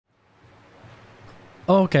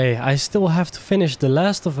Okay, I still have to finish The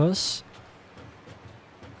Last of Us.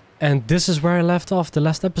 And this is where I left off the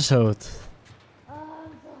last episode. Oh,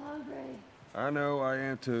 I'm so hungry. I know, I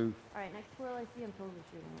am too. Alright, next squirrel I see, I'm totally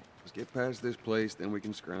shooting it. Let's get past this place, then we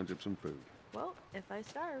can scrounge up some food. Well, if I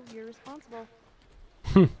starve, you're responsible.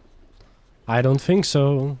 I don't think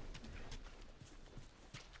so.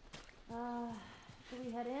 Should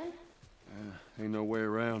we head in? Ain't no way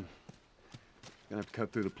around. Gonna have to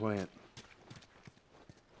cut through the plant.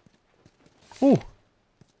 Ooh.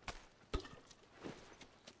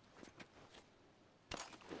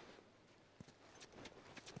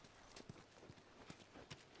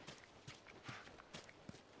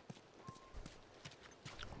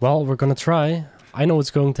 Well, we're gonna try. I know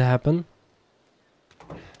what's going to happen.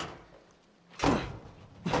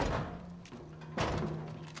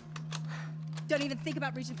 Don't even think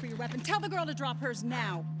about reaching for your weapon. Tell the girl to drop hers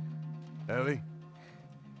now. Ellie?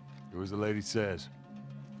 Do as the lady says.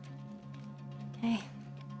 Hey.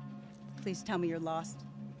 Please tell me you're lost.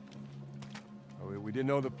 Oh, we didn't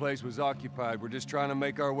know the place was occupied. We're just trying to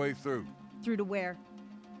make our way through. Through to where?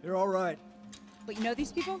 They're all right. But you know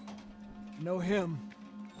these people? Know him.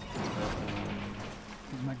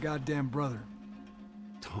 He's my goddamn brother.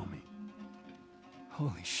 Tommy.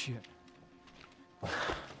 Holy shit.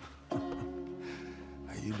 How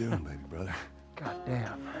you doing, baby brother?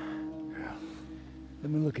 Goddamn. Yeah. Let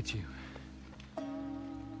me look at you.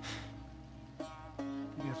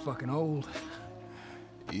 You get fucking old.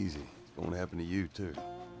 Easy. It's gonna happen to you, too.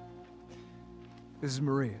 This is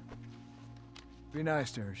Maria. Be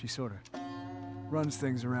nice to her. She sort of runs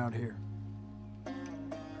things around here.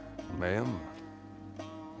 Ma'am,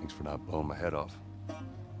 thanks for not blowing my head off.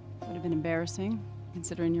 Would have been embarrassing,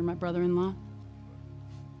 considering you're my brother-in-law.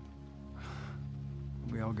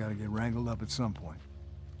 We all gotta get wrangled up at some point.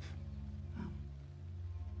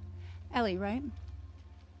 Ellie, right?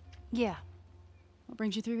 Yeah. What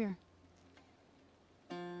brings you through here?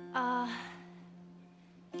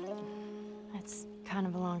 That's kind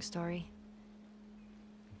of a long story.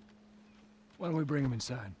 Why don't we bring him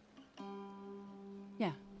inside?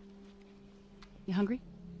 Yeah. You hungry?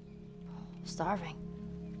 Starving.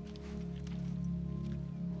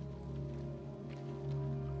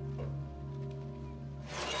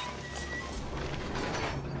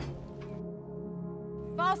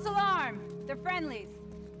 False alarm! They're friendlies.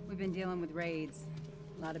 We've been dealing with raids.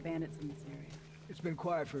 A lot of bandits in this area. It's been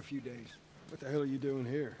quiet for a few days. What the hell are you doing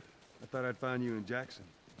here? I thought I'd find you in Jackson.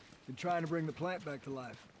 Been trying to bring the plant back to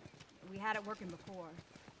life. We had it working before,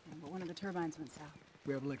 but one of the turbines went south.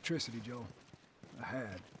 We have electricity, Joel. I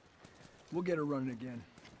had. We'll get her running again.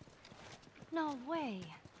 No way.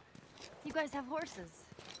 You guys have horses.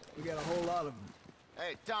 We got a whole lot of them.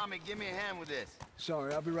 Hey, Tommy, give me a hand with this.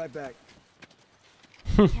 Sorry, I'll be right back.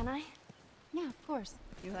 Can I? Yeah, of course.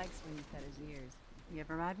 He likes when you cut his ears. You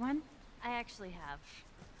ever ride one? I actually have.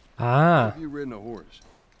 Ah. Have you ridden a horse?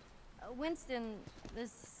 Winston,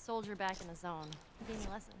 this soldier back in the zone, he gave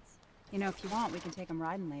me lessons. You know, if you want, we can take him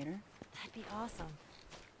riding later. That'd be awesome.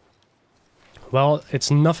 Well,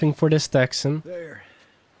 it's nothing for this Texan. There.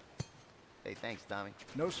 Hey, thanks, Tommy.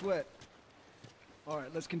 No sweat. All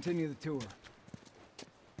right, let's continue the tour.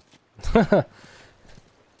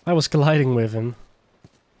 I was colliding with him.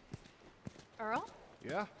 Earl?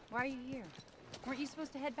 Yeah? Why are you here? Weren't you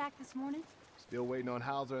supposed to head back this morning? Still waiting on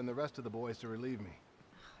Hauser and the rest of the boys to relieve me.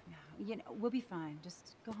 No, you know, we'll be fine.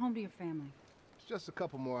 Just go home to your family. It's just a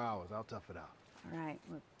couple more hours. I'll tough it out. All right,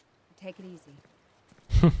 well, take it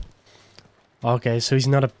easy. Okay, so he's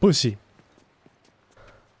not a pussy.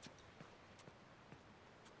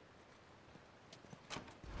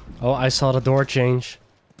 Oh, I saw the door change.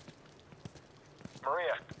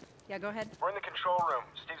 Maria, Yeah, go ahead. we're in the control room.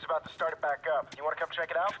 Steve's about to start it back up. You want to come check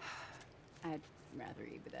it out? I'd rather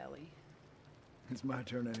eat with Ellie. It's my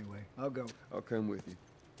turn anyway. I'll go. I'll come with you.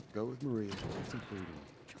 Go with Maria. Get some food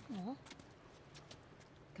in. Joel?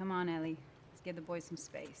 Come on, Ellie. Let's give the boys some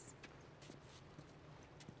space.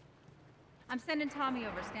 I'm sending Tommy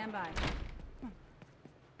over. Stand by.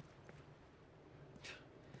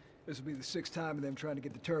 This will be the 6th time of them trying to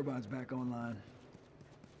get the turbines back online.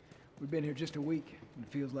 We've been here just a week, and it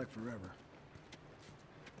feels like forever.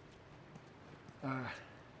 I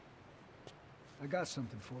got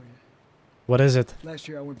something for you. What is it? Last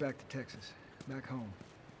year I went back to Texas, back home.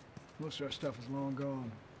 Most of our stuff is long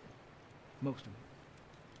gone. Most of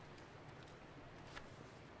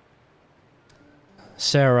it.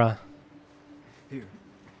 Sarah. Here.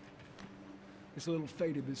 It's a little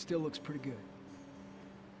faded, but it still looks pretty good.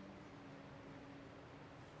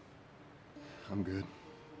 I'm good.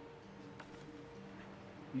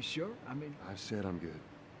 You sure? I mean... I've said I'm good.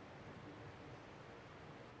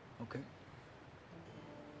 Okay.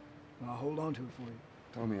 I'll hold on to it for you.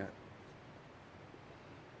 Tommy,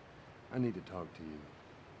 I need to talk to you.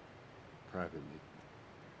 Privately.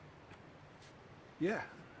 Yeah,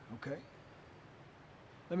 okay.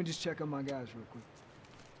 Let me just check on my guys real quick.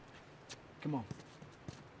 Come on.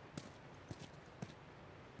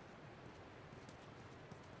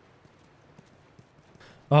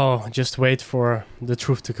 Oh, just wait for the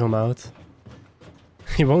truth to come out.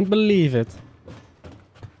 He won't believe it.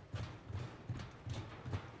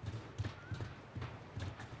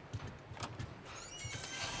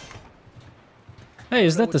 Hey,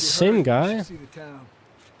 is that the same guy? See the town.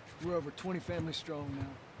 We're over 20 families strong now.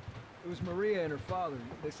 It was Maria and her father.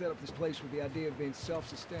 They set up this place with the idea of being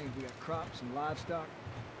self-sustained. We got crops and livestock.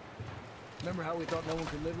 Remember how we thought no one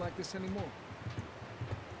could live like this anymore?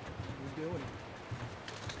 We're doing it.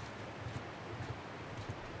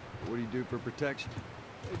 What do you do for protection?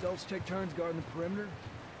 The adults take turns guarding the perimeter.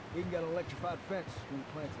 We can get an electrified fence when the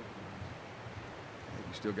plants up.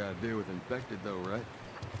 You still gotta deal with infected though, right?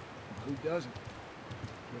 Who doesn't?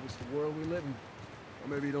 But it's the world we live in. Or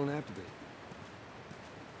maybe you don't have to be.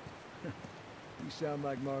 You sound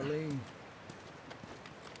like Marlene.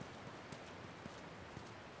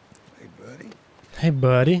 Hey, buddy. Hey,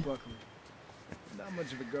 buddy. Buckley. Not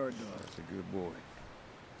much of a guard dog. That's a good boy.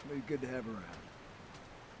 But he's good to have around.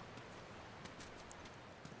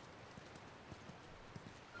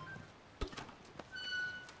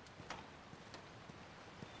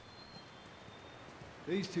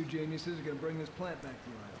 These two geniuses are gonna bring this plant back to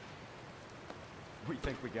life. We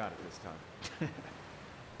think we got it this time.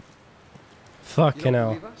 Fucking hell.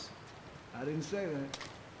 Believe us? I didn't say that.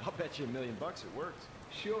 I'll bet you $1 million it works.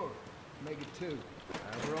 Sure. Make it two.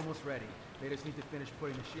 We're almost ready. They just need to finish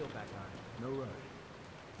putting the shield back on. No rush.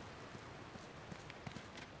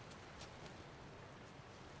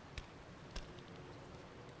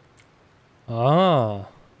 Ah.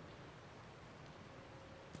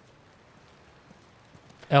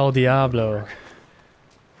 El Diablo.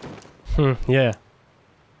 Yeah.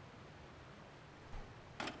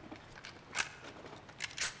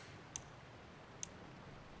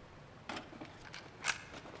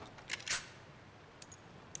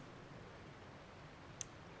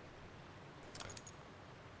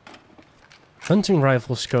 Hunting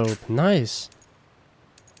rifle scope, nice.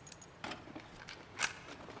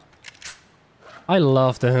 I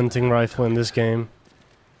love the hunting rifle in this game.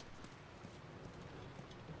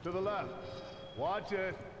 To the left. Watch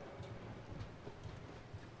it.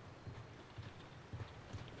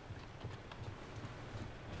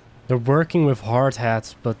 They're working with hard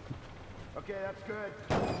hats, but Okay, that's good.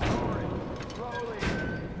 Slowly. Slowly.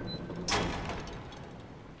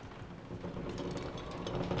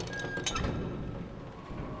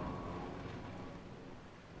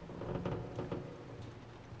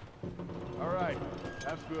 All right,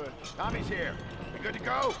 that's good. Tommy's here. We good to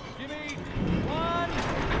go? Give me 1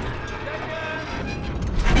 second.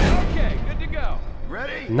 Okay, good to go.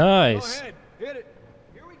 Ready? nice. Go ahead, hit it.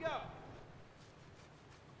 Here we go.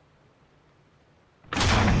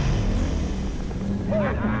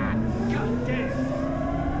 God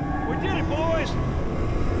damn. We did it, boys.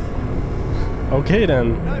 Okay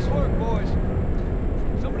then. Nice work, boys.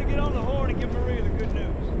 Somebody get on the horn and give Maria the good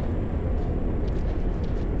news.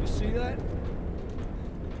 You see that?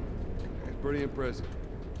 It's pretty impressive.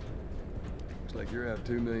 Looks like you're out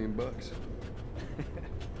 $2 million.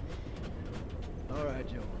 All right,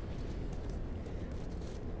 Joel.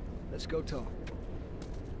 Let's go talk.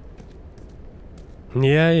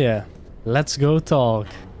 Yeah. Let's go talk.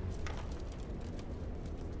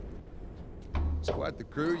 It's quite the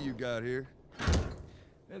crew you got here.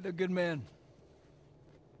 Yeah, they're good men.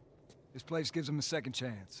 This place gives them a second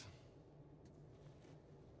chance.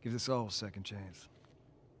 Gives us all a second chance.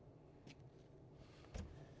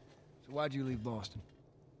 So why'd you leave Boston?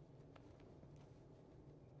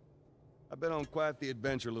 I've been on quite the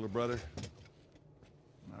adventure, little brother.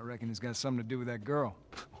 I reckon it's got something to do with that girl.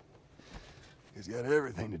 It's got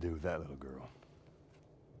everything to do with that little girl.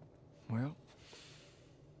 Well,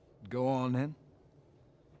 go on then.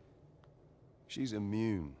 She's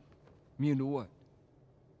immune. Immune to what?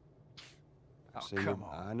 Oh, I've seen come her,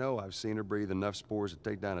 on. I know I've seen her breathe enough spores to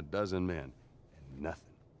take down 12 men. And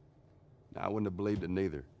nothing. Now, I wouldn't have believed it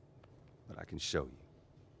neither. But I can show you.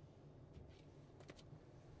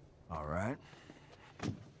 All right.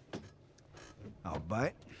 I'll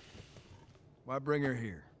bite. Why bring her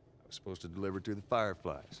here? I was supposed to deliver to the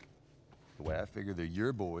Fireflies. The way I figure they're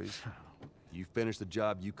your boys. You finish the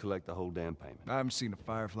job, you collect the whole damn payment. I haven't seen a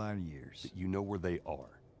Firefly in years. But you know where they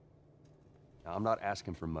are. Now, I'm not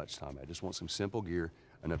asking for much, Tommy. I just want some simple gear,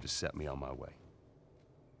 enough to set me on my way.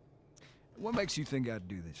 What makes you think I'd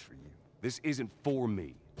do this for you? This isn't for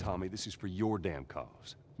me, Tommy. This is for your damn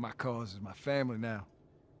cause. My cause is my family now.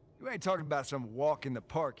 You ain't talking about some walk in the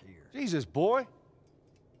park here. Jesus, boy.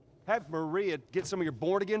 Have Maria get some of your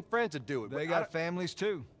born-again friends to do it. They got families,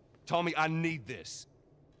 too. Tommy, I need this.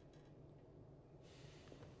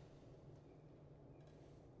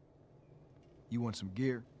 You want some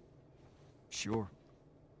gear? Sure.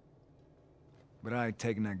 But I ain't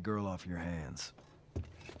taking that girl off your hands.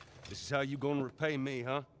 This is how you gonna repay me,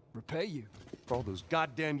 huh? Repay you? For all those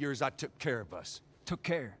goddamn years I took care of us. Took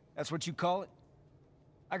care? That's what you call it?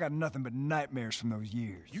 I got nothing but nightmares from those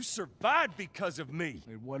years. You survived because of me.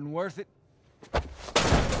 It wasn't worth it? I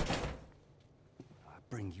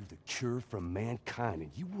bring you the cure from mankind,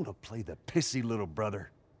 and you wanna play the pissy little brother.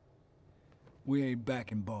 We ain't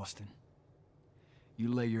back in Boston.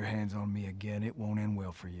 You lay your hands on me again, it won't end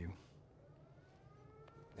well for you.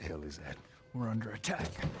 The hell is that? We're under attack.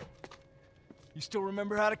 You still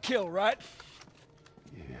remember how to kill, right?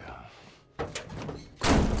 Yeah.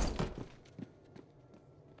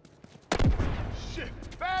 Shit!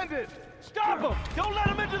 Bandit! Stop him! Don't let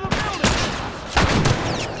him into the building!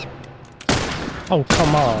 Oh,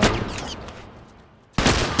 come on.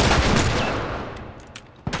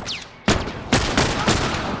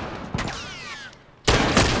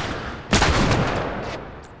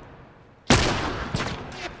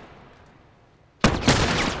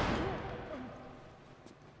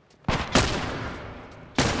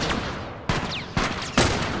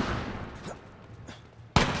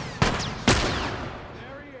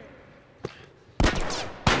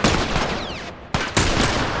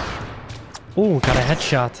 Ooh, got a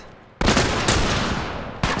headshot.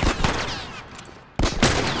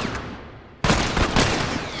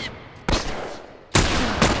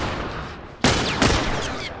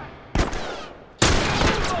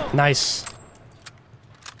 Nice.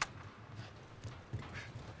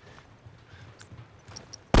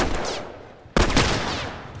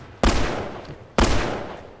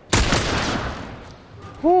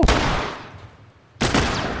 Woo.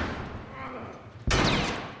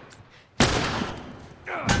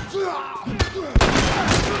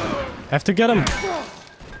 Have to get him. We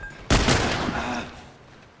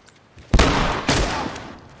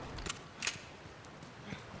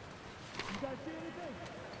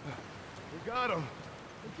got him.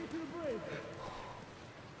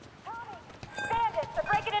 Bandits, they're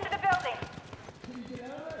breaking into the building.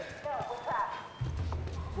 No, we're trapped.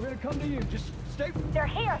 We're gonna come to you. Just stay. They're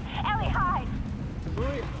here. Ellie, hide.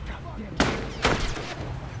 Maria.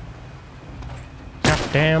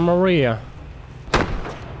 Goddamn Maria.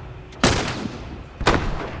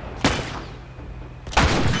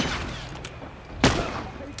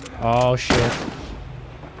 Oh shit.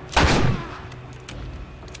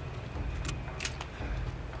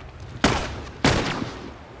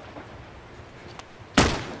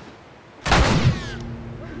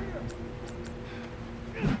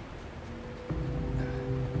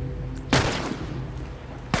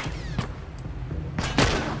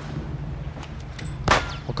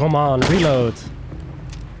 Oh, come on, reload.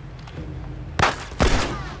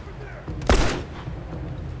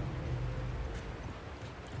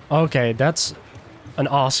 Okay, that's an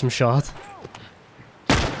awesome shot.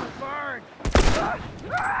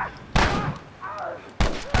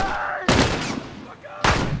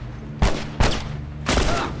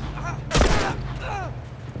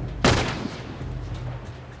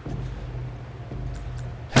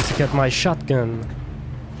 Have to get my shotgun.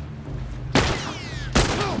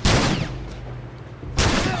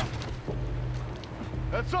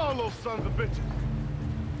 That's all, those sons of bitches.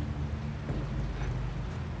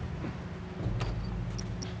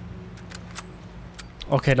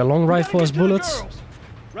 Okay, the long rifle has bullets.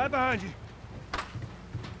 Right behind you.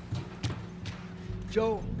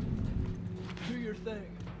 Joel, do your thing.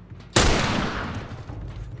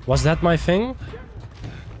 Was that my thing?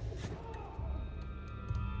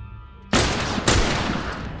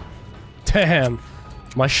 Damn,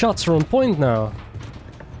 my shots are on point now.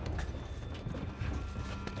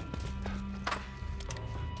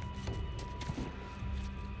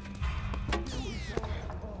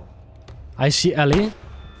 I see Ellie.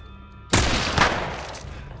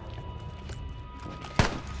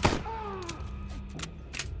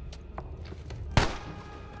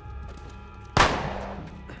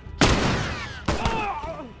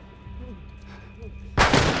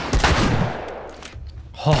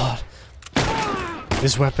 Oh,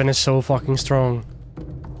 this weapon is so fucking strong.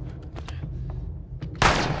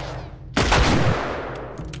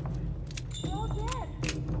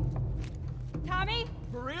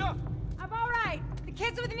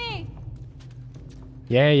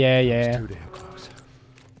 Yeah. Too damn close.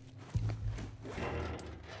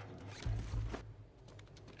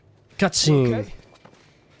 Cutscene. Okay.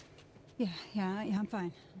 Yeah, I'm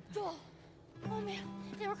fine. Joel! Oh man,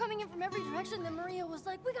 they were coming in from every direction. Then Maria was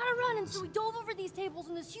like, "We gotta run!" And so we dove over these tables,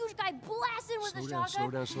 and this huge guy blasted with a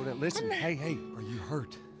shotgun. Slow down. Listen, hey, are you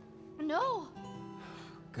hurt? No.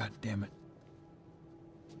 God damn it.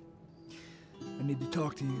 I need to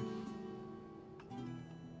talk to you.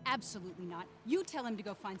 Absolutely not. You tell him to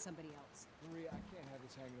go find somebody else. Maria, I can't have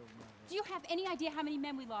this hanging over my head. Do you have any idea how many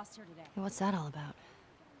men we lost here today? What's that all about?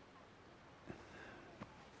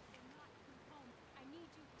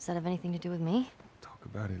 Does that have anything to do with me? Talk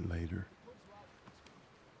about it later.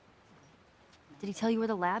 Did he tell you where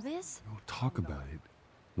the lab is? We'll talk about it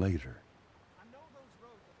later.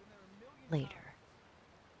 Later.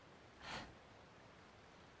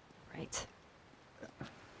 Right.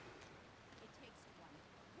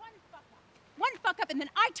 One fuck up and then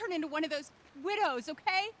I turn into one of those widows,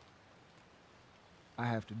 okay? I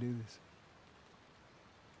have to do this.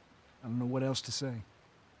 I don't know what else to say.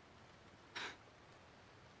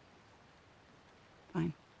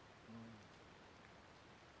 Fine.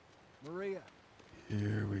 Maria.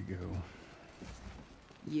 Here we go.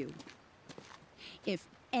 You. If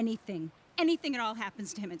anything at all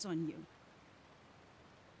happens to him, it's on you.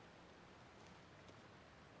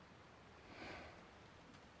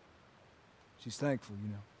 She's thankful,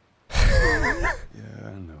 you know. Yeah,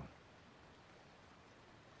 I know.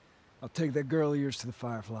 I'll take that girl of yours to the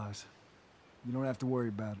Fireflies. You don't have to worry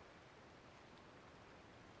about it.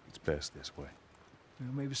 It's best this way. You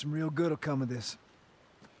know, maybe some real good will come of this.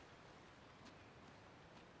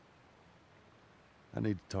 I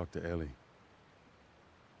need to talk to Ellie.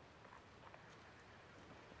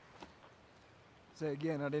 Say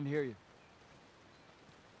again, I didn't hear you.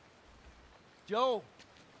 Joel!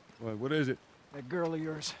 What is it? That girl of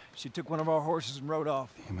yours. She took one of our horses and rode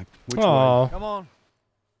off. Damn it. Which Aww. way? Come on.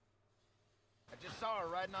 I just saw her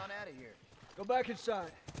riding on out of here. Go back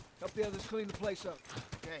inside. Help the others clean the place up.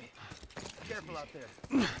 Okay. Careful out there.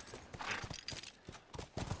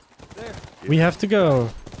 There. We have to go.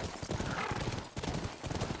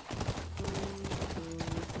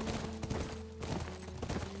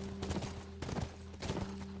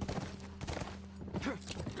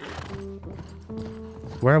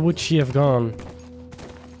 Where would she have gone?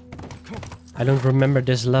 I don't remember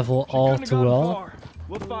this level all too well.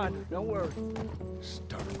 We'll find her. Don't worry.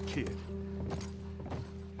 Stupid kid.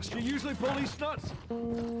 She usually pull these stunts.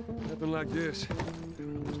 Nothing like this.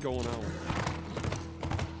 What's going on?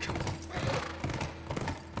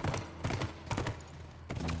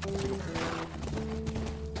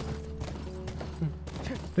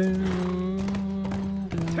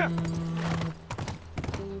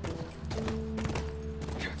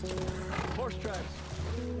 Horse tracks.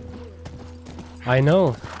 I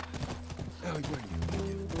know. Ellie, where are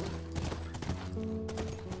you?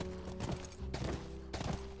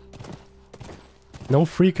 No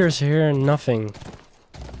freakers here, nothing.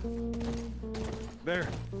 There.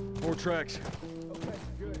 4 tracks. Okay,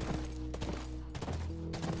 good.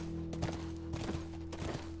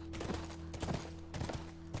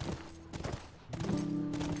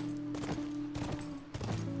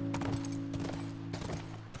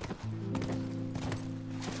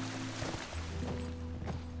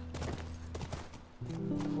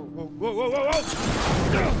 Whoa.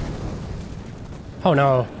 Oh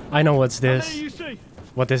no, I know what's How many this. you see?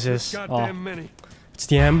 What this is. Goddamn Oh, many. it's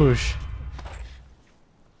the ambush.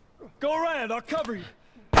 Go around, I'll cover you.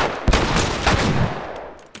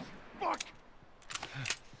 Fuck!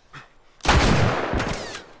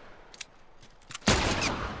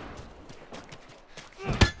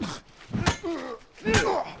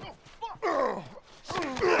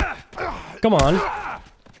 Come on.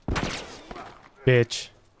 Bitch.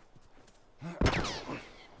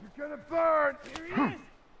 You're gonna burn! Here he is!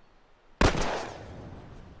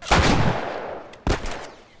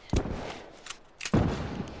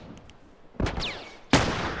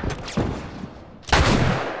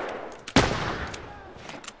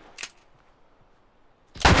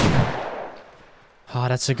 Ah,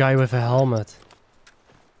 that's a guy with a helmet.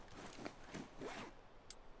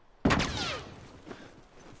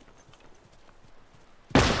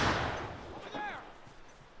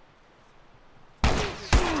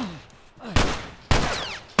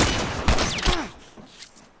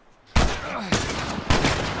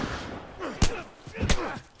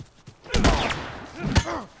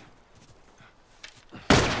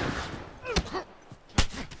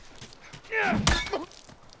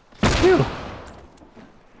 Phew.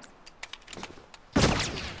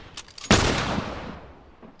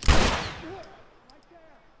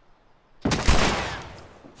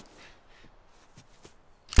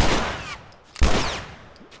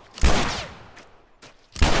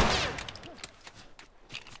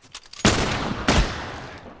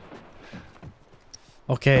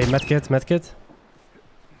 Okay, medkit, medkit.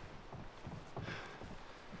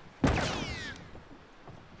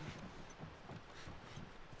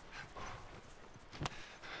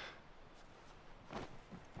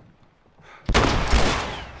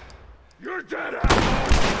 You're dead.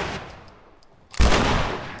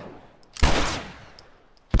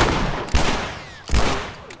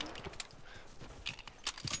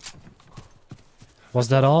 Was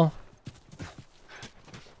that all?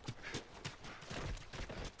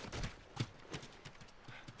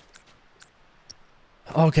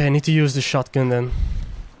 Okay, I need to use the shotgun then.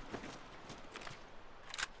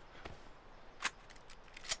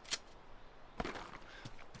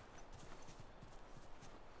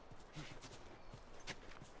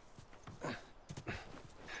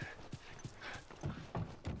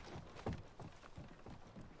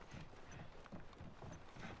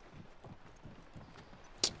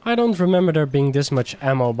 I don't remember there being this much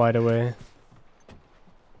ammo, by the way.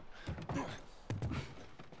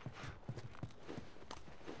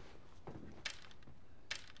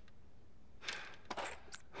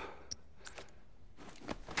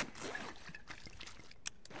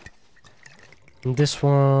 And this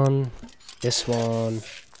one, this one.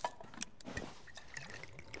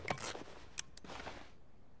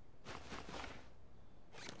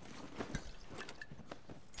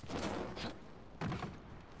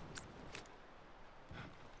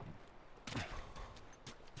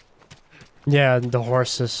 Yeah, the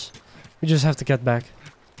horses. We just have to get back.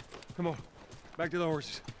 Come on, back to the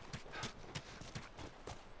horses.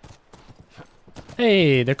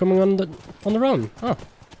 Hey, they're coming on their own. Oh.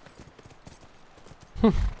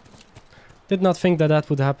 Did not think that that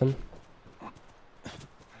would happen.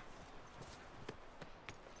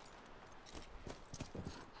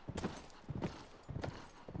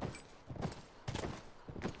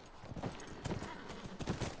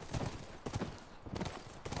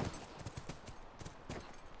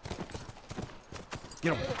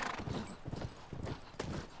 Get him.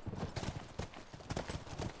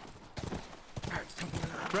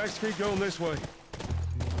 Tracks keep going this way.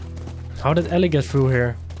 How did Ellie get through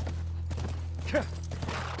here?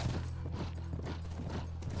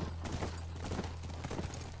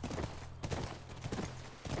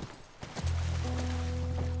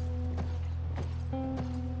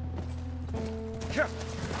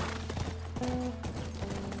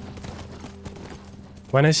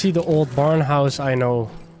 When I see the old barn house, I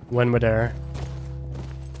know when we're there.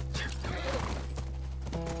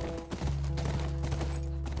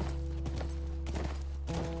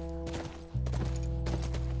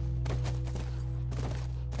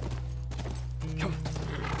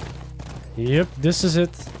 Yep, this is it.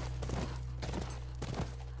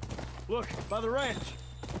 Look, by the ranch.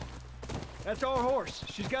 That's our horse.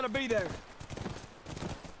 She's got to be there.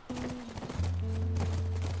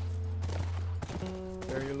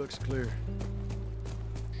 Area looks clear.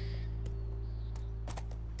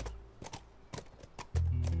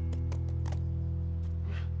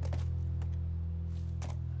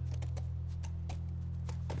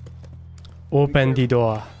 Open the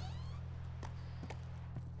door.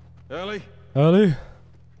 Ellie? Ellie?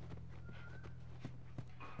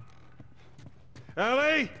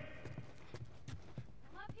 Ellie?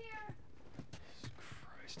 I'm up here.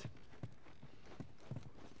 Christ.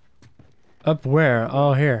 Up where?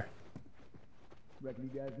 Oh, here. Reckon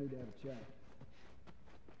you guys need to have a chat.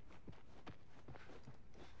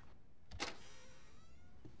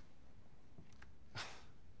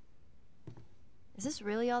 Is this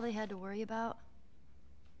really all they had to worry about?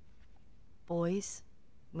 Boys,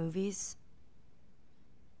 movies,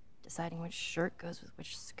 deciding which shirt goes with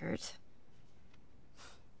which skirt.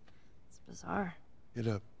 It's bizarre. Get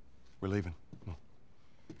up. We're leaving. Come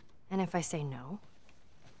on. And if I say no?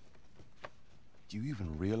 Do you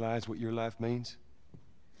even realize what your life means?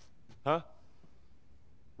 Huh?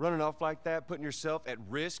 Running off like that, putting yourself at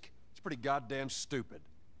risk? It's pretty goddamn stupid.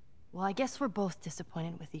 Well, I guess we're both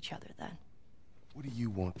disappointed with each other then. What do you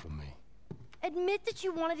want from me? Admit that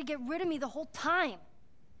you wanted to get rid of me the whole time.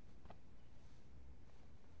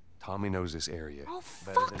 Tommy knows this area. Oh,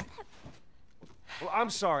 better fuck than... that. Well, I'm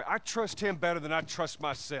sorry. I trust him better than I trust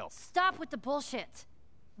myself. Stop with the bullshit.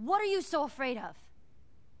 What are you so afraid of?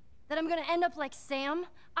 That I'm gonna end up like Sam?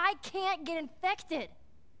 I can't get infected.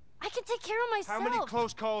 I can take care of myself. How many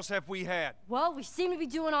close calls have we had? Well, we seem to be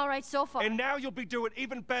doing all right so far. And now you'll be doing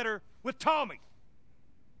even better with Tommy.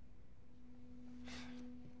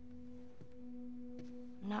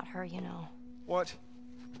 Not her, you know. What?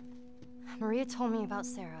 Maria told me about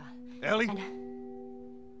Sarah. Ellie? And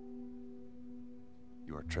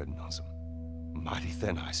You are treading on some mighty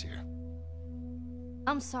thin ice here.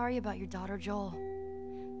 I'm sorry about your daughter, Joel.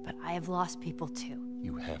 But I have lost people too.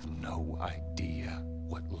 You have no idea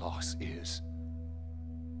what loss is.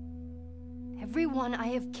 Everyone I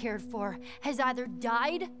have cared for has either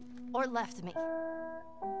died or left me.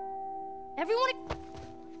 Everyone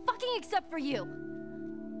fucking except for you.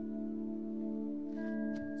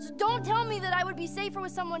 So don't tell me that I would be safer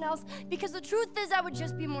with someone else, because the truth is I would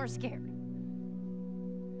just be more scared.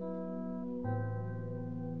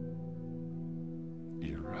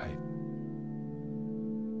 You're right.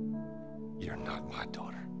 You're not my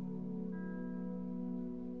daughter.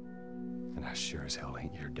 And I sure as hell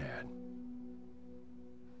ain't your dad.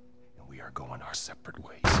 And we are going our separate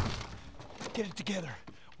ways. Get it together.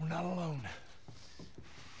 We're not alone.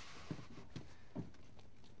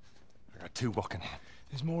 There are two walking in.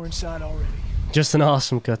 There's more inside already. Just an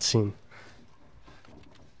awesome cutscene.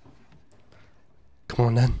 Come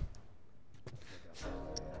on then.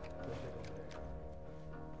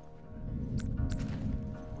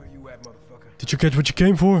 Where you at, motherfucker? Did you get what you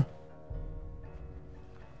came for?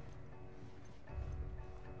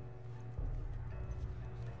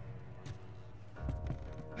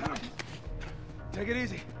 Take it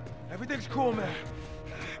easy. Everything's cool, man.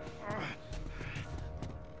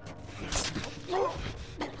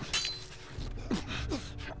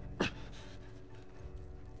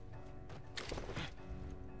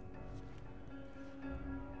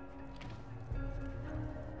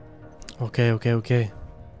 Okay.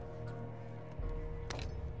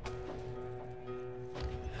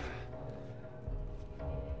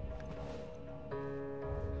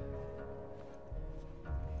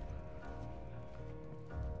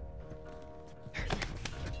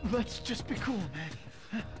 Let's just be cool,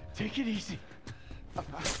 man. Take it easy.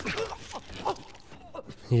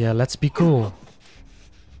 Yeah, let's be cool.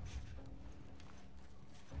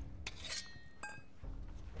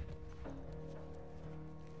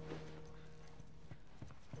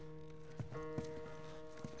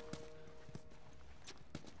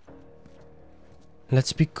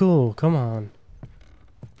 Let's be cool, come on.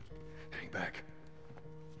 Hang back.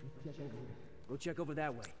 Go check over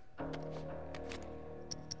that way.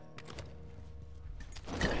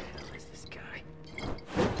 Where's this guy?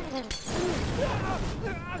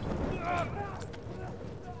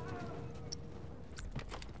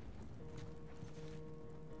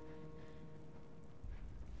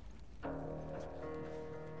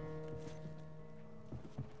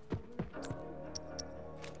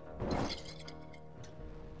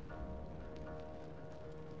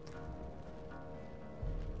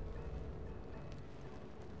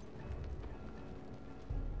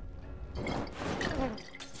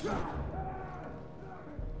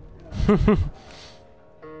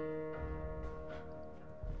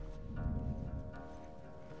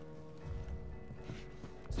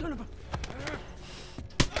 Son of a...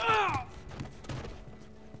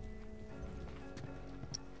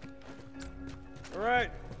 All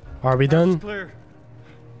right. Are we done? Clear.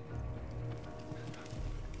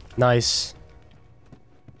 Nice.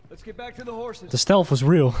 Let's get back to the horses. The stealth was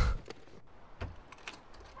real.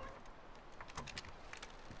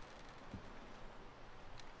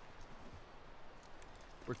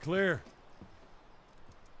 We're clear.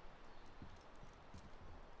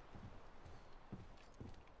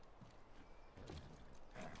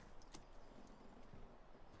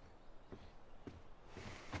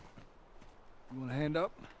 You want a hand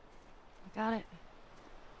up? I got it.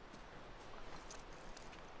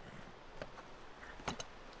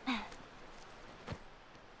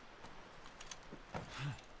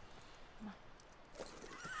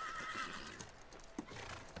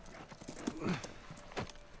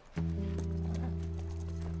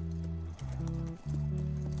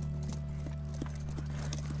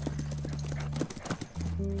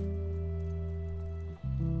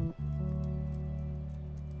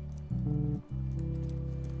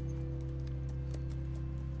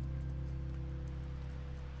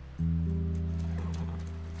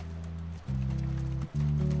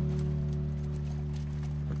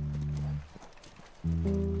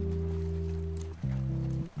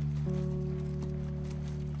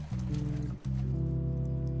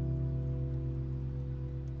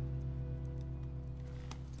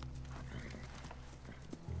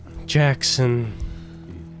 Jackson.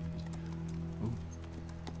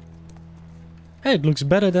 Hey, it looks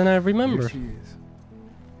better than I remember. Here she is.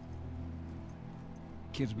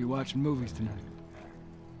 Kids will be watching movies tonight.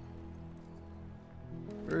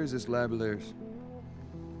 Where is this lab of theirs?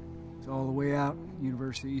 It's all the way out,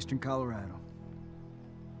 University of Eastern Colorado.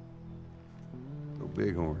 Go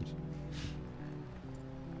Bighorns.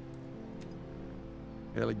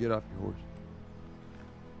 Ellie, get off your horse.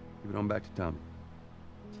 Give it on back to Tommy.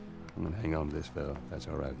 I'm gonna hang on to this fella. That's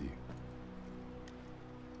all right with you.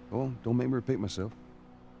 Go on, don't make me repeat myself.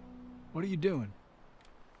 What are you doing?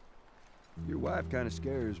 Your wife kind of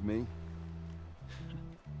scares me.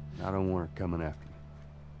 I don't want her coming after me.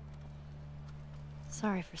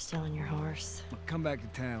 Sorry for stealing your horse. Well, come back to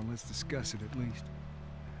town. Let's discuss it at least.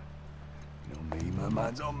 You know me, my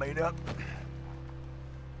mind's all made up.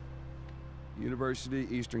 University,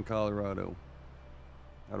 Eastern Colorado.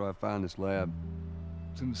 How do I find this lab?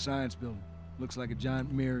 It's in the science building. Looks like a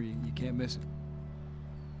giant mirror. You can't miss it.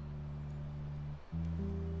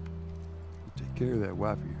 You take care of that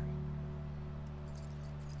wife of yours.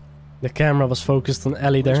 The camera was focused on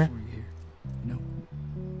Ellie there. For you here. You know?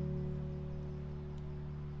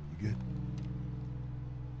 You good?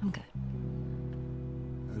 I'm good.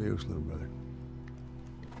 Adios, little brother.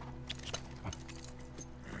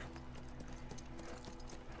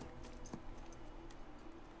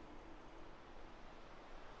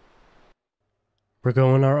 We're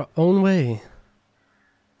going our own way.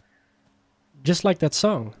 Just like that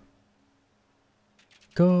song.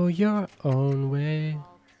 Go your own way.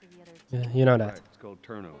 Yeah, you know that. Right, it's called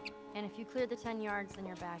turnover. And if you clear the 10 yards, then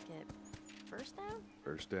you're back at first down?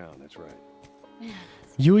 First down, that's right.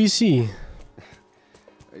 UEC.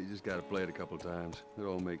 You just gotta play it a couple times. It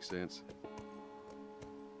all makes sense.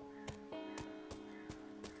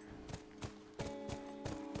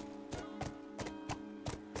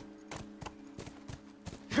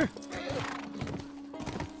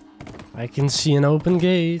 I can see an open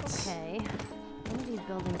gate. Okay. One of these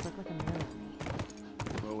buildings look like a mirror to me.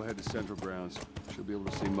 Well, we'll head to Central Grounds. Should be able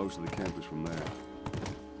to see most of the campus from there.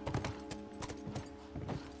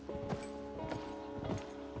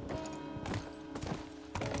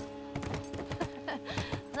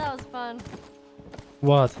 That was fun.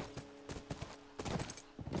 What?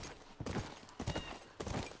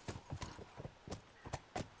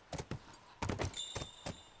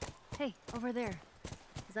 Hey, over there.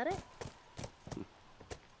 Is that it?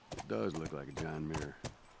 It does look like a giant mirror.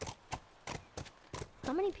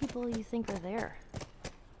 How many people do you think are there?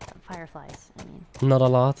 Fireflies, I mean. Not a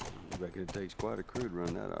lot. I reckon it takes quite a crew to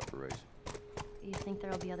run that operation. You think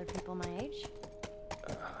there'll be other people my age?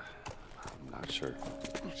 I'm not sure.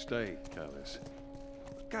 Stay, Callus.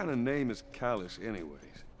 What kind of name is Callus,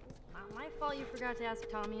 anyways? Not my fault you forgot to ask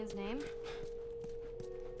Tommy his name.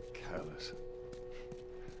 Callus.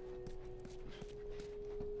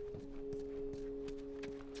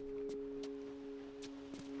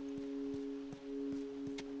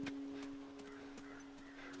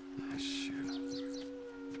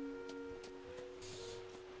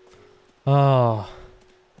 Oh.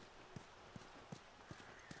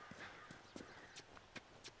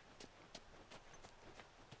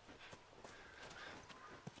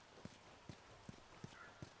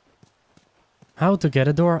 How to get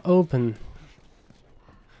a door open?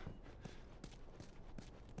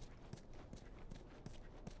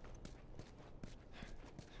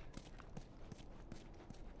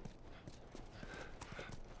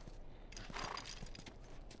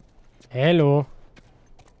 Hello.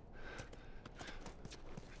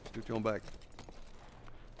 Scoot your own back.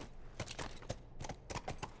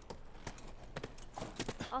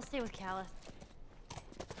 I'll stay with Calla.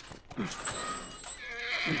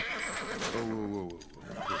 Whoa.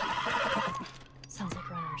 Sounds like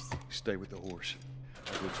runners. Stay with the horse.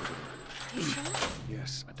 I'll get you You sure?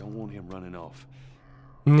 Yes, I don't want him running off.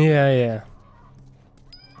 Yeah.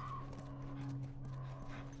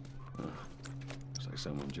 Looks like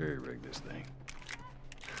someone jerry-rigged this thing.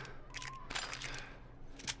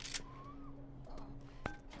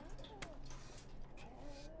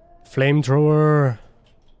 Flamethrower.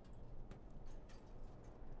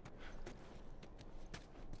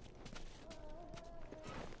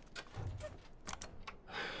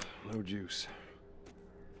 No juice.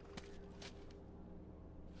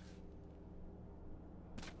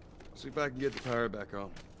 See if I can get the power back on.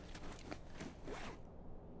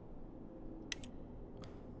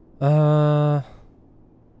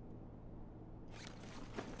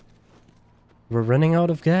 We're running out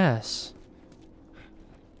of gas.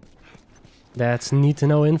 That's need to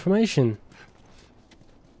know information.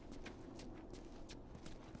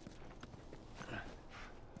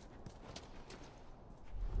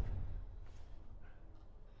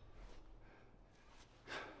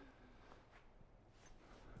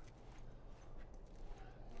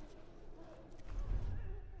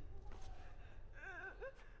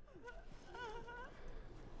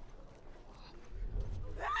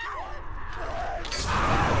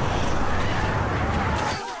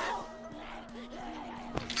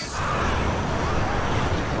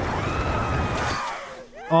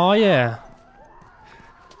 Oh yeah.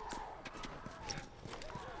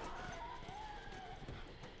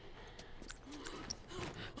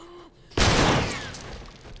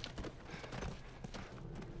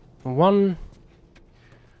 One.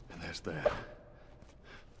 And that's that.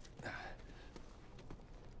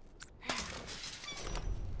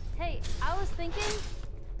 Hey, I was thinking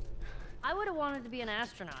I would have wanted to be an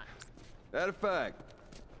astronaut. That a fact.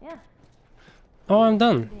 Yeah. Oh, I'm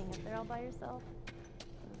done. Being up there all by yourself.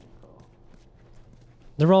 Cool.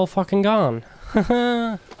 They're all fucking gone.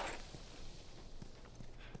 That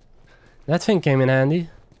thing came in handy.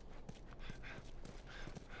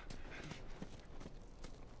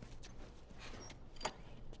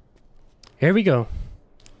 Here we go.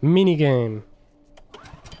 Mini game.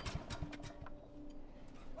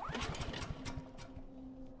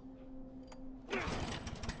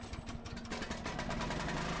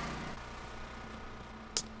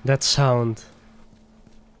 That sound.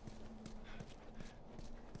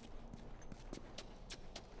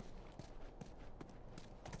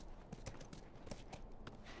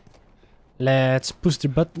 Let's push the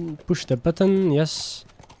button. Push the button. Yes.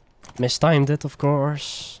 Mistimed it, of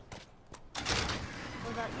course.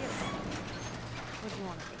 What about you? What do you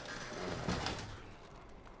want to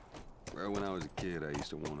be? Well, when I was a kid, I used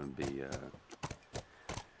to want to be a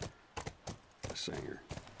singer.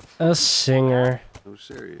 A singer. No,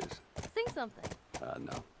 serious. Sing something.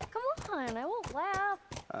 No. Come on, I won't laugh.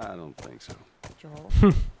 I don't think so. Joel,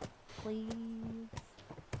 please.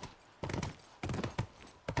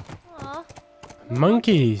 Aw.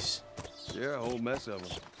 Monkeys. Yeah, a whole mess of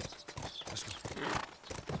them.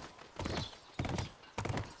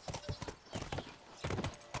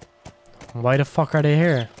 Why the fuck are they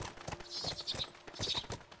here?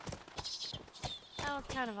 That was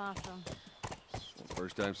kind of awesome.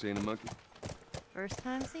 First time seeing a monkey? First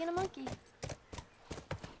time seeing a monkey.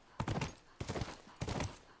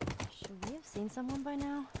 Should we have seen someone by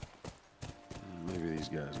now? Maybe these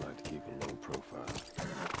guys like to keep a low profile.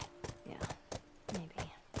 Yeah,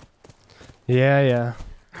 maybe. Yeah.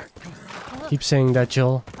 Hey, look, Keep saying that,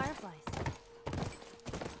 Joel. fireflies.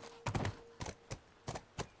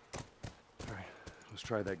 All right, let's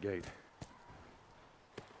try that gate.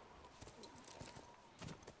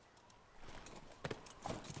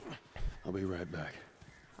 I'll be right back.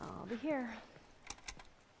 I'll be here.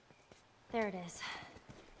 There it is.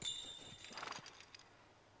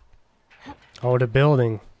 Oh, the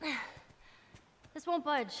building. This won't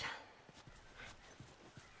budge.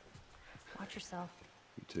 Watch yourself.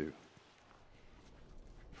 You too.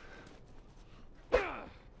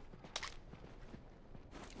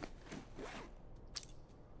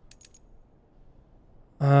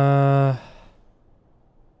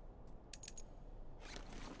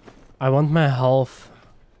 I want my health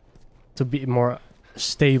to be more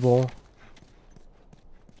stable.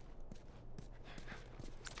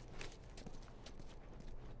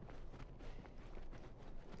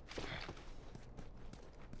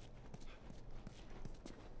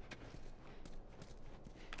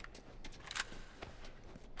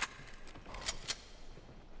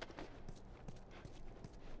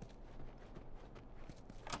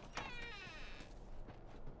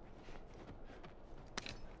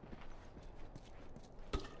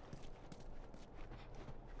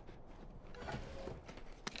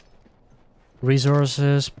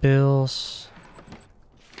 Resources, bills.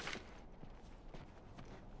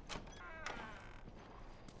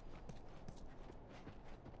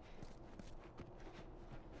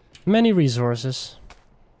 Many resources.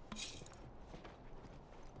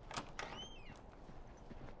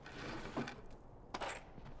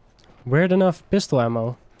 Weird enough pistol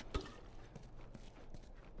ammo.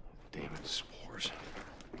 Damn it, spores.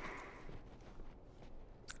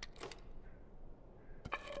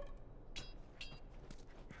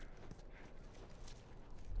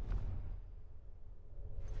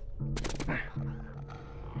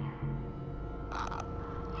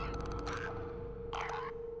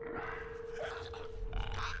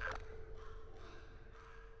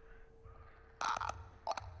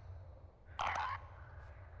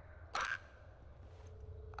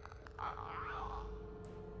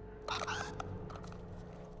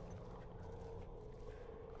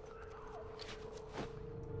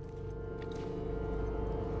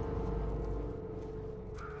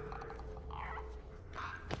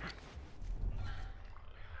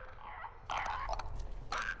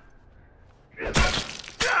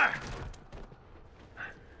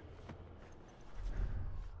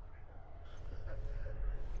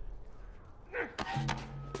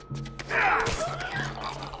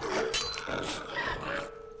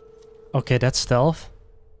 Okay, that's stealth.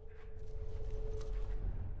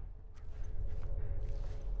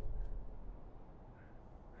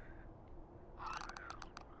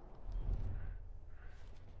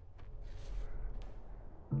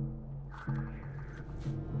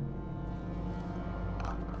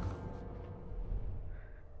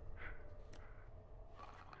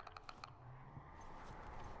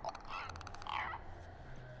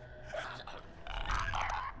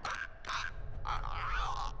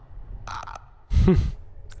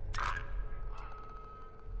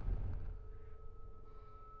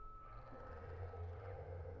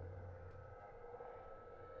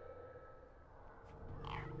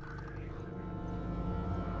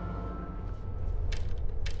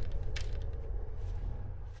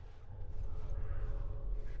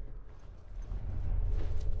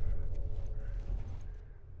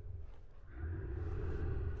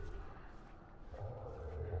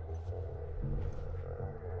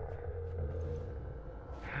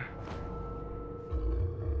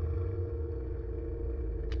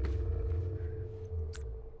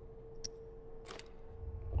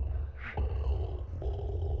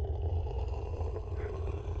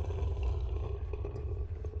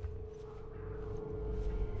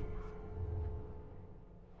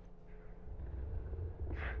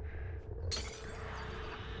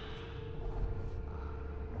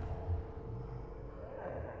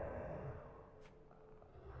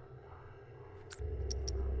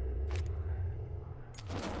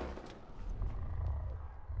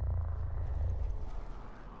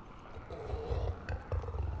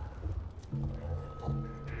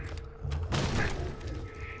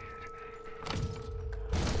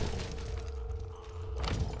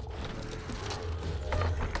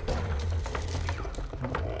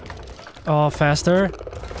 Oh, faster.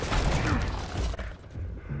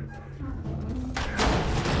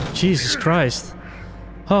 Jesus Christ.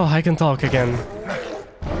 Oh, I can talk again.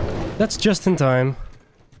 That's just in time.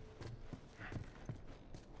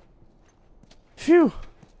 Phew.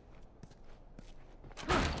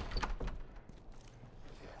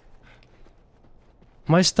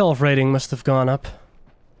 My stealth rating must have gone up.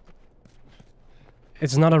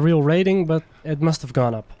 It's not a real rating, but it must have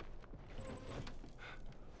gone up.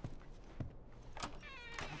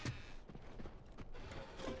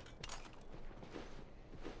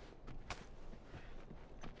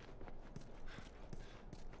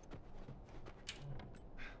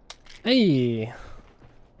 Hey!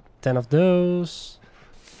 10 of those.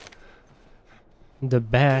 The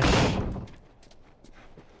bash.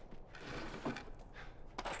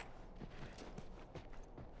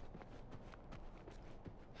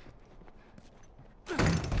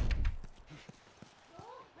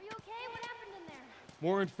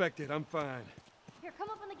 More infected, I'm fine. Here, come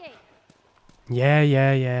up on the gate.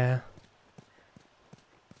 Yeah.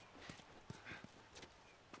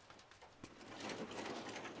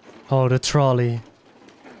 Oh, the trolley.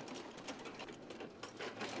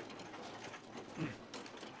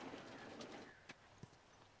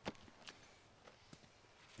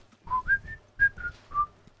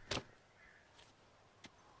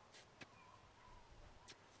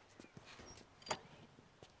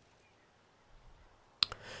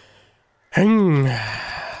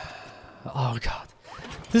 Oh god.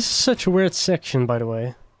 This is such a weird section, by the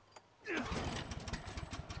way.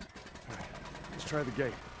 Let's try the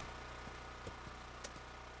gate.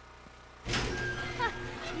 You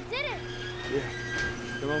did it! Yeah.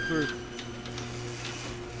 Come on through.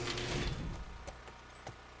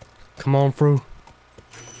 Come on through.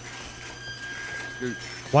 Scoot.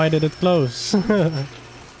 Why did it close? Those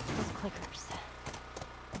clickers.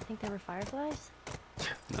 You think they were fireflies?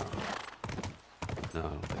 No. No, I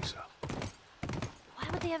don't think so. Why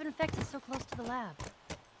would they have infected so close to the lab?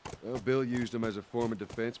 Well, Bill used them as a form of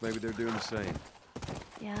defense. Maybe they're doing the same.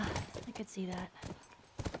 Yeah, I could see that.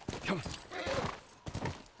 Come on.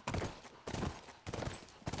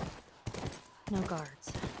 No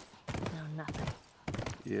guards. No nothing.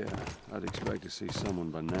 Yeah, I'd expect to see someone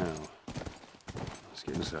by now. Let's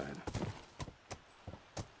get inside.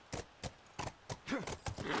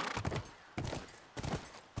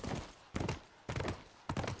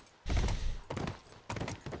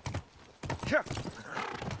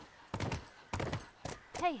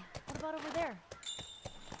 Hey, what about over there?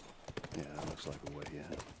 Yeah, that looks like a way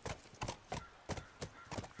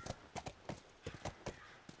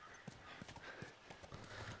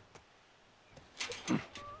in.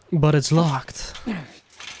 But it's locked.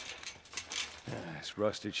 It's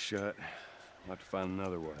rusted shut. I'll have to find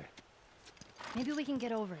another way. Maybe we can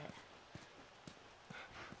get over it.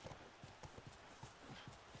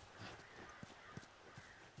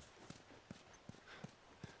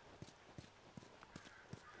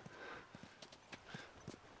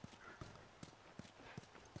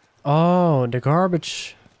 Oh, the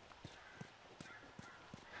garbage.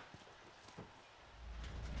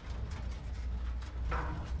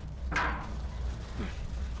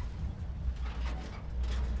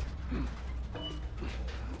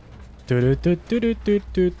 Do do do do do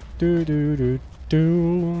do do do do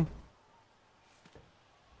do.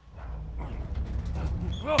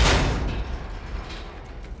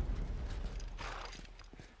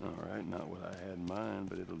 Quite not what I had in mind,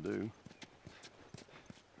 but it'll do.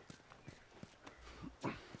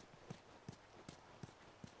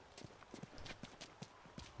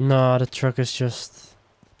 No, the truck is just...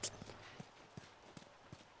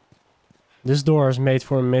 This door is made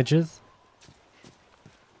for a midget.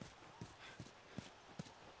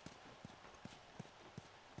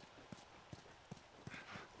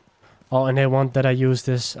 Oh, and they want that I use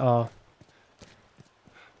this,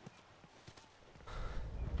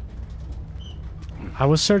 I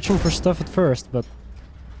was searching for stuff at first, but...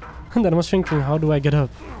 And then I was thinking, how do I get up?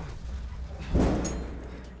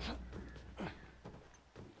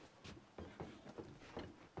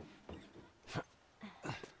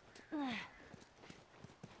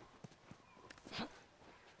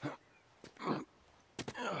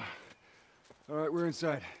 All right, we're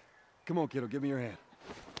inside. Come on, kiddo, give me your hand.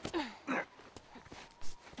 There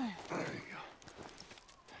you go.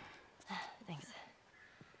 Thanks.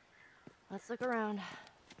 Let's look around.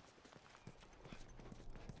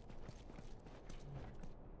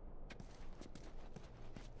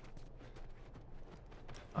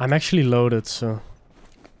 I'm actually loaded, so...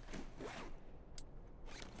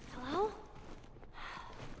 Hello?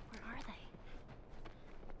 Where are they?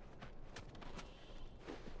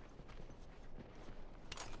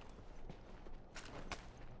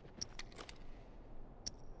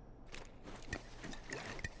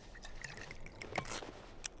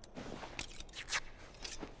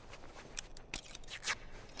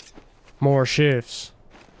 More shifts.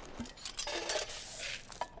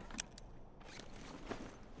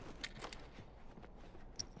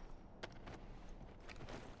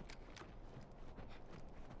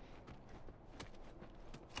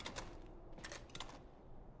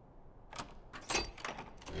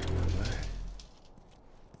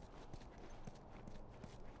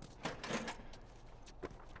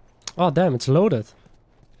 Oh damn, it's loaded.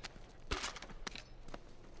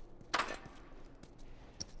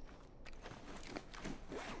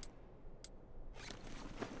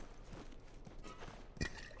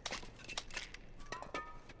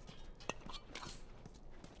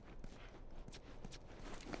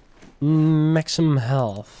 Maximum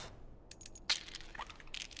health.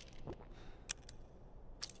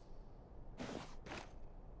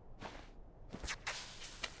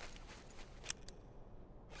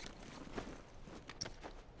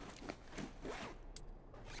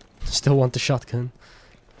 Still want the shotgun.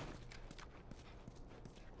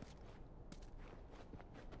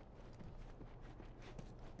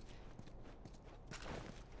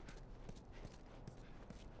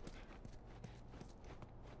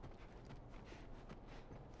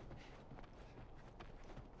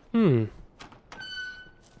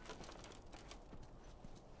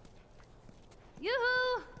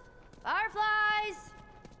 Yoo-hoo! Fireflies!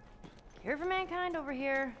 Cure for mankind over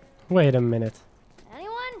here. Wait a minute.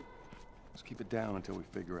 Anyone? Let's keep it down until we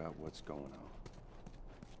figure out what's going on.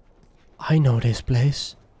 I know this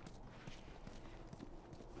place.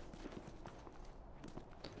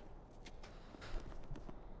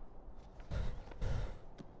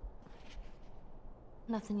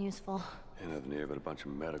 Nothing useful. Ain't nothing here but a bunch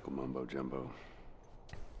of medical mumbo jumbo.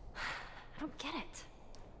 I don't get it.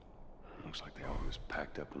 Looks like they all was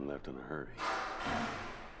packed up and left in a hurry.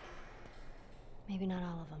 Maybe not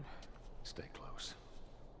all of them. Stay close.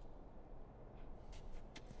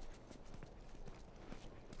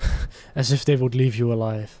 As if they would leave you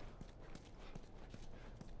alive.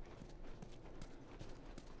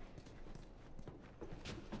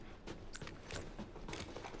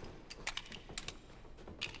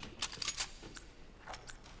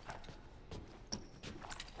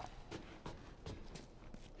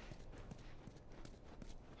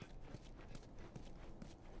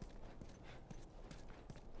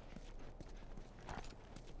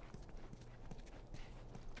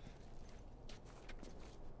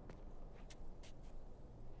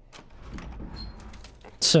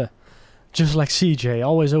 Just like CJ,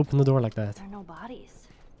 always open the door like that. There are no bodies.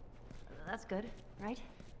 That's good, right?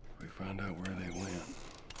 We found out where they went.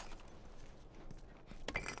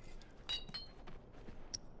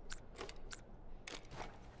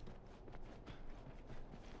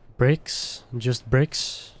 Bricks? Just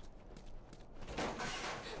bricks?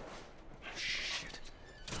 Shit.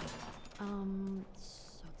 So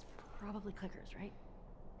it's probably clickers, right?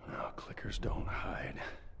 No, clickers don't hide.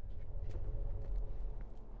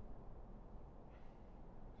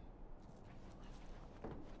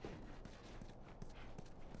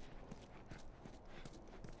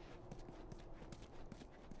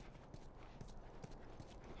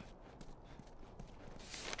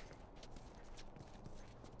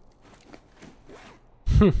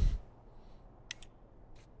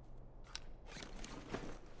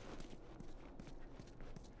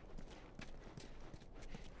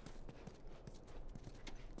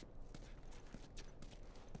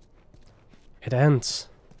 It ends.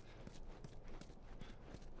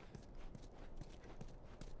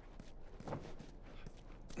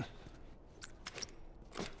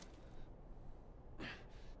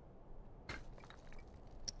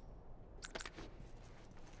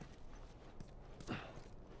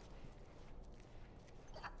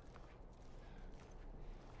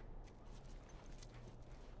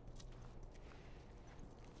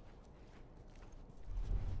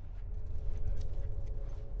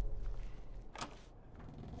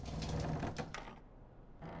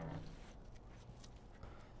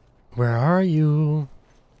 Where are you?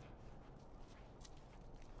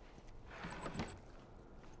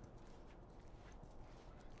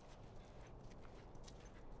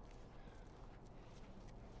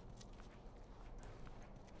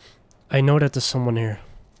 I know that there's someone here.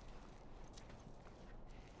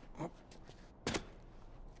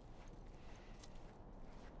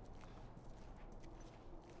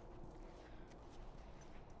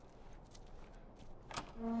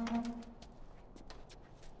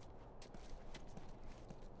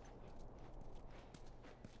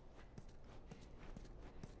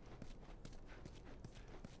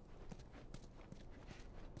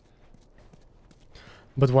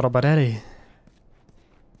 But what about Eddie?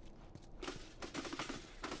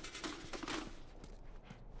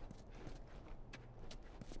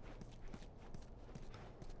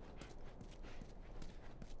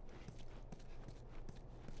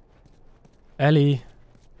 Ellie,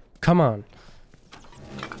 come on.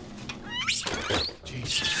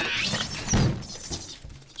 Jesus.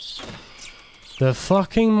 The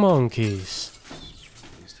fucking monkeys.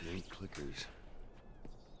 At least it ain't clickers.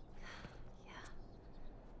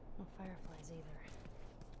 No fireflies either.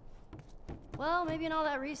 Well, maybe in all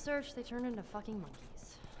that research, they turned into fucking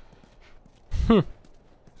monkeys.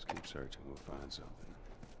 Just keep searching, we'll find something.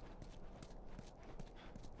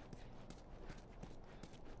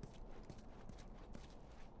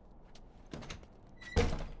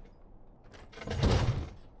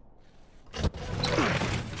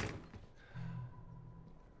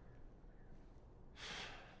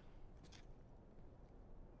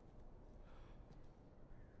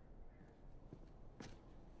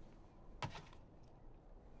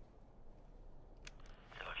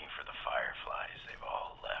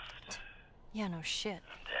 Yeah, no shit.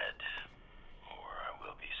 I'm dead. Or I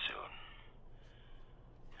will be soon.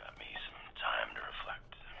 Got me some time to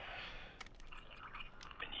reflect.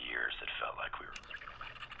 Been years that felt like we were...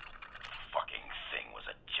 fucking thing was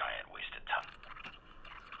a giant waste of time.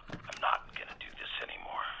 I'm not gonna do this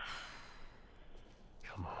anymore.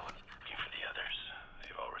 Come on. Looking for the others.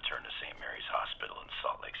 They've all returned to St. Mary's Hospital in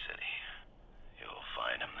Salt Lake City. You'll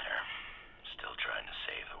find them there. Still trying to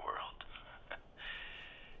save the world.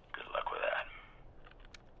 Good luck with that.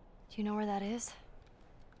 Do you know where that is?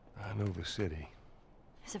 I know the city.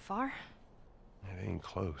 Is it far? It ain't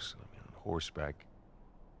close. I mean, on horseback.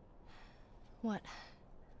 What?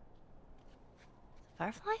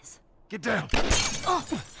 Fireflies? Get down! Oh!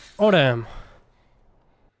 Oh, damn.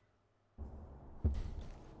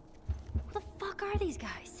 What the fuck are these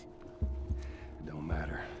guys? It don't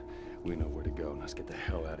matter. We know where to go. Let's get the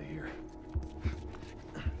hell out of here.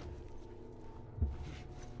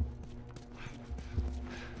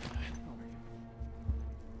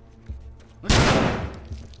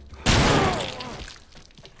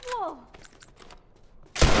 Whoa!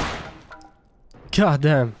 God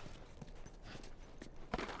damn.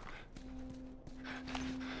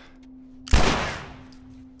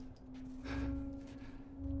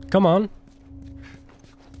 Come on.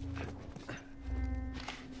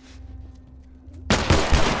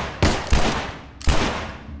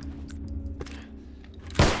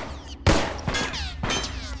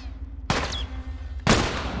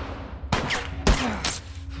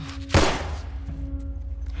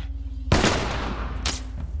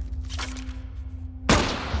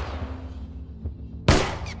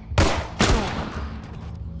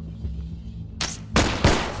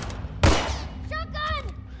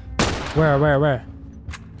 Where?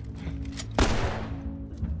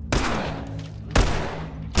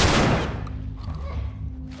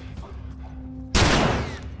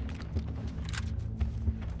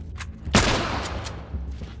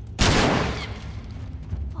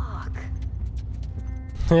 Fuck.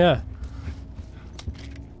 Yeah.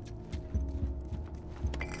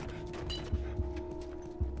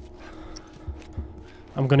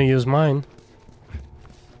 I'm gonna use mine.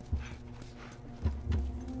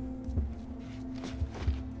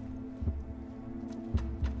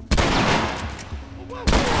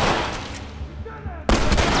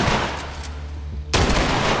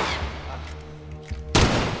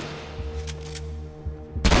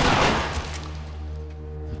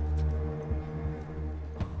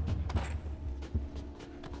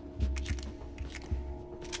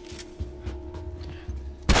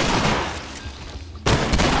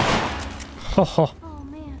 Ho ho. Oh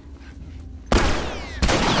man.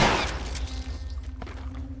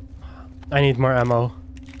 I need more ammo.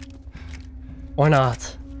 Or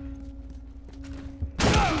not. You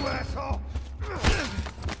asshole!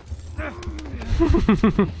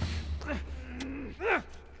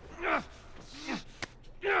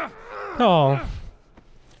 Oh.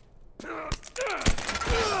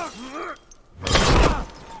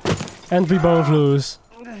 And we both lose.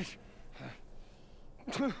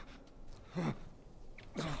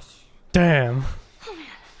 Damn.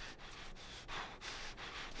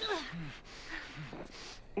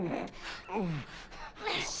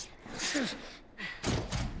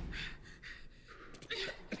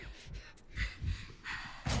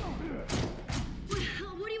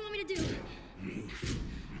 What do you want me to do?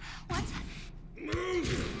 What?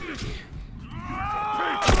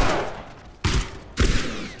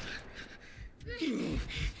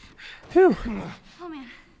 Phew. Oh man.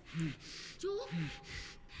 Joel?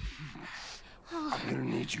 I'm gonna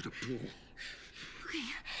need you to pull. Okay.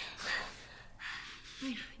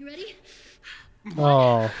 Wait, you ready?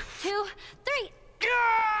 Oh. 2, 3.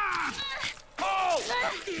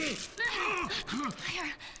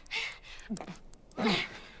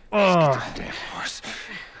 Oh. Damn horse.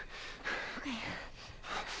 Okay.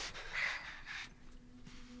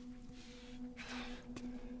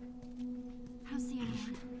 I don't see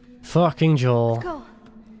anyone. Fucking Joel. Go.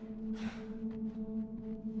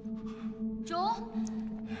 Joel?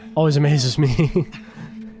 Always amazes me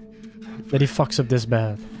that he fucks up this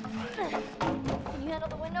bad. Can you handle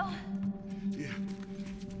the window? Yeah.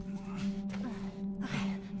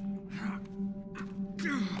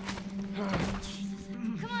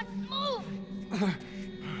 Come on, move!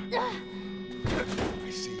 I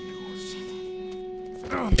see you.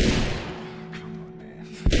 Come on, man.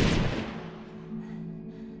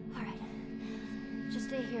 Alright. Just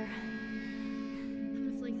stay here. I'm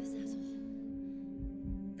gonna flank this asshole.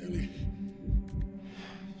 Ellie.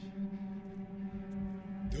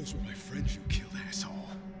 Those were my friends you killed, asshole.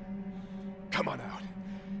 Come on out.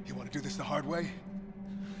 You want to do this the hard way?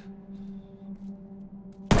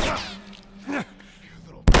 You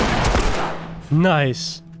little...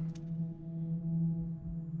 Nice.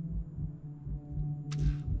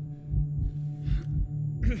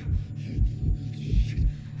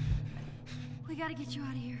 We gotta get you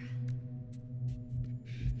out of here.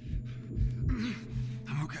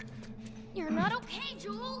 I'm okay. You're not okay,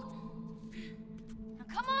 Joel! Now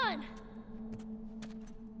come on!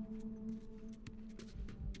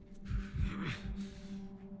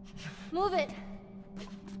 Move it!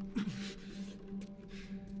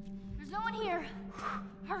 There's no one here.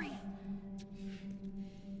 Hurry!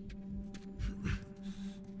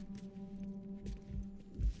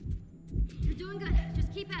 You're doing good.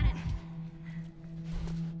 Just keep at it.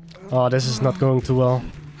 Oh, this is not going too well.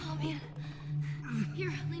 Oh man.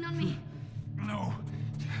 Here, lean on me. No.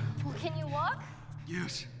 Well, can you walk?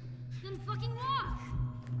 Yes. Then fucking walk!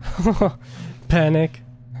 Panic.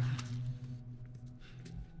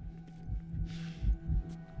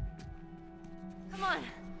 Come on.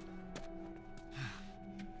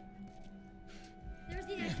 There's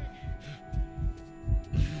the exit.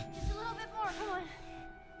 Just a little bit more, come on.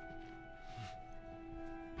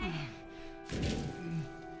 Hey.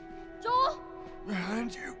 Joel?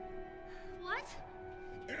 Behind you. What?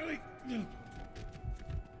 Ellie.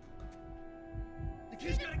 The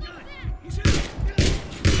kid's got a gun. He's in.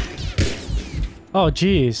 Oh,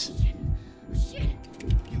 jeez. Shit.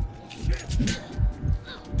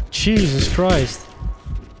 Jesus Christ.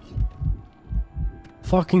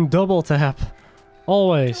 Fucking double tap.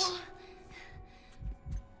 Always. Joel.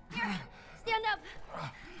 Here, stand up.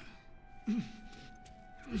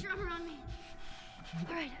 Put your arm around me.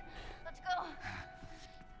 All right, let's go.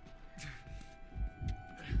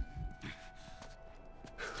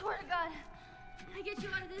 Swear to God, when I get you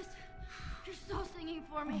out of this, you're so singing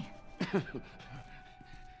for me.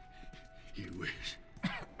 You wish.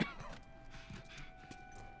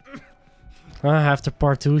 After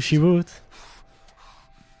part 2, she would.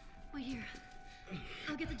 Wait here.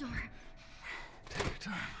 I'll get the door. Take your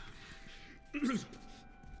time.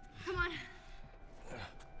 Come on.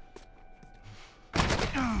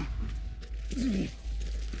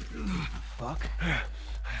 Fuck.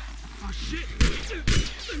 Oh shit.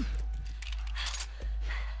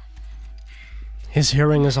 His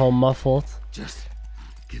hearing is all muffled. Just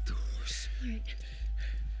get the horse. All right.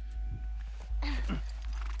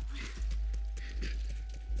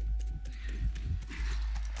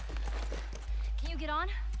 Can you get on?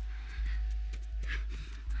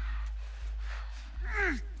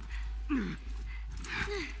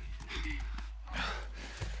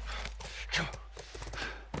 Come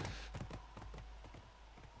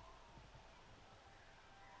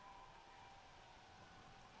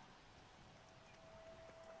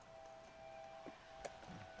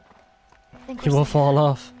He will fall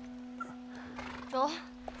off. Joel?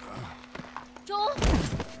 Joel?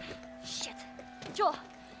 Shit. Joel.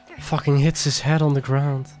 Here. Fucking hits his head on the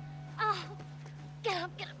ground. Oh. Get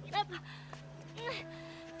up, get up, get up.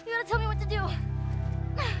 You gotta tell me what to do.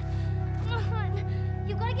 Come on.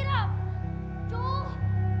 You gotta get up. Joel?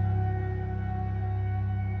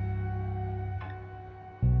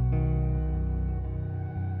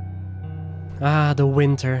 Ah, the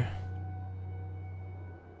winter.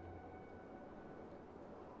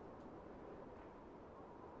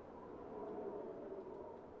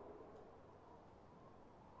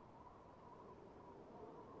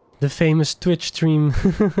 The famous Twitch stream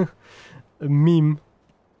meme.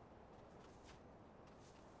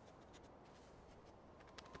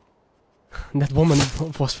 That woman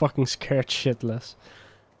was fucking scared shitless.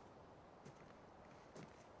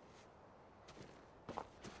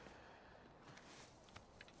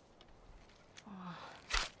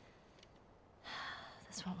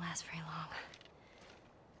 This won't last very long.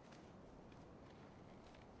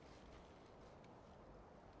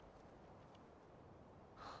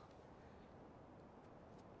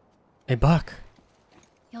 Hey, Buck.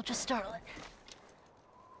 You'll just startle it.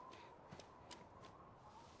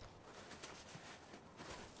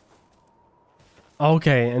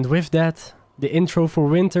 Okay, and with that, the intro for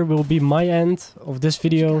winter will be my end of this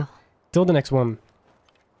video. Till the next one.